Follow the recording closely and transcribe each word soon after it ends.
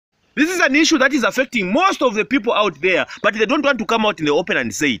This is an issue that is affecting most of the people out there, but they don't want to come out in the open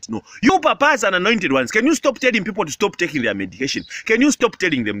and say it. No. You papas and anointed ones, can you stop telling people to stop taking their medication? Can you stop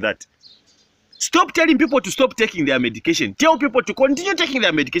telling them that? Stop telling people to stop taking their medication. Tell people to continue taking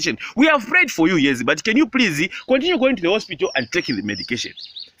their medication. We have prayed for you, yes, but can you please continue going to the hospital and taking the medication?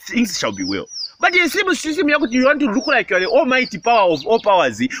 Things shall be well. But you see, you want to look like you're the almighty power of all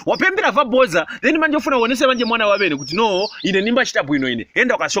powers. Wapembera vaboza, then manje ufuna wonese manje mwana wabene kuti no, ine nimba chitabu ino ine.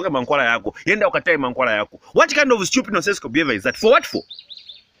 Yenda ukashoka mankwala yako, yenda ukatai mankwala yako. What kind of stupid nonsensical behavior is that? For what for?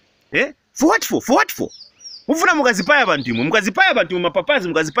 Eh? For what for? For what for? Mufuna mukazipaya bantu mu, mukazipaya bantu mu mapapazi,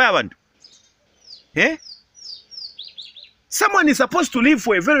 mukazipaya bantu. Eh? Someone is supposed to live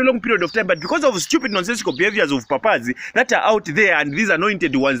for a very long period of time, but because of stupid nonsensical behaviors of papazi that are out there and these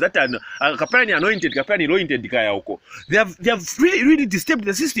anointed ones that are kapani anointed, kapani anointed kaya huko, they have really disturbed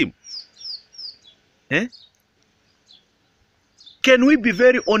the system. Eh? Can we be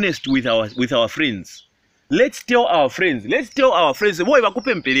very honest with our friends? Let's tell our friends. Boy,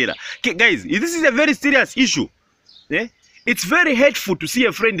 bakupe mpelera. Guys, this is a very serious issue. Eh? It's very hateful to see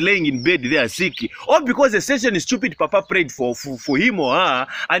a friend laying in bed there sick, all because a certain stupid papa prayed for him or her,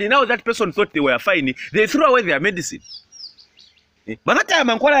 and now that person thought they were fine, they threw away their medicine. Do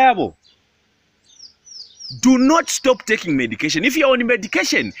not stop taking medication. If you're on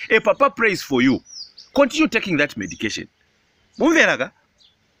medication, a papa prays for you. Continue taking that medication.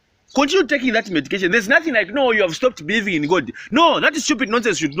 Continue taking that medication. There's nothing like, no, you have stopped believing in God. No, that stupid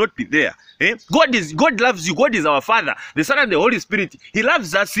nonsense should not be there. Eh? God loves you. God is our Father, the Son and the Holy Spirit. He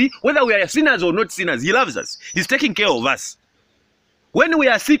loves us. See, whether we are sinners or not sinners, He loves us. He's taking care of us. When we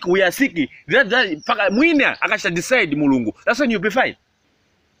are sick, we are sick. Akasha decide mulungu. That's when you'll be fine.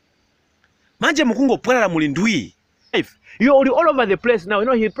 Manje mukungo pwala mulindui. You're all over the place now. You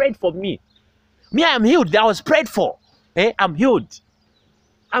know, He prayed for me. Me, I am healed. I was prayed for. Eh? I'm healed.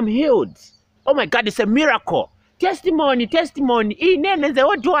 I'm healed. Oh my God, it's a miracle. Testimony. Inene ze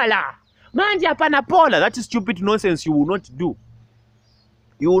odwala. Manje hapana pola. That is stupid nonsense you will not do.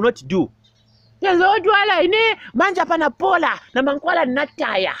 You will not do. Ze odwala ine manje hapana pola na mankwala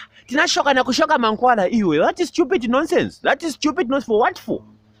nataya. Tinashoka na kushoka mankwala iwe. That is stupid nonsense. That is stupid nonsense. For what for?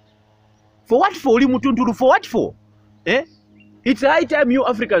 For what for? Ulimutunduru for what for? Eh? It's high time you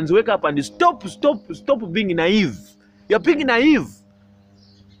Africans wake up and stop being naive. You're being naive.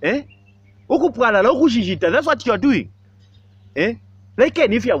 Eh? That's what you're doing. Eh? Like,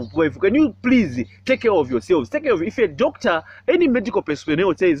 if you have a wife, can you please take care of yourselves? Take care of, if a doctor, any medical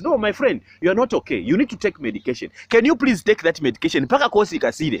personnel says, no, my friend, you're not okay. You need to take medication. Can you please take that medication? Paka course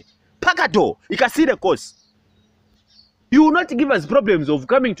ikaside. Paka do. Ikaside course. You will not give us problems of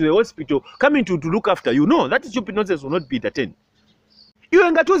coming to the hospital, coming to look after you. No, that stupid nonsense will not be entertained.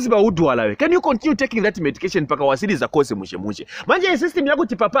 Can you continue taking that medication paka wasili za kose mushe? Manje system yako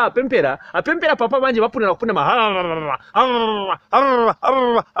ti papa apempera papa manje wapuna na kupuna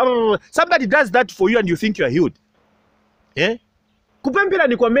somebody does that for you and you think you are healed. Eh? Kupempera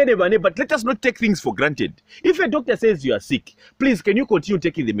ni kwa mene bane, but let us not take things for granted. If a doctor says you are sick, please can you continue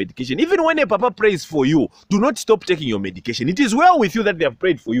taking the medication? Even when a papa prays for you, do not stop taking your medication. It is well with you that they have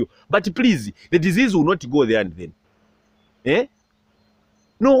prayed for you, but please, the disease will not go there and then. Eh?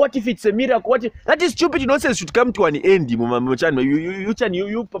 No, what if it's a miracle? That is stupid nonsense should come to an end. You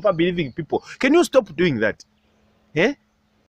papa believing people. Can you stop doing that? Eh?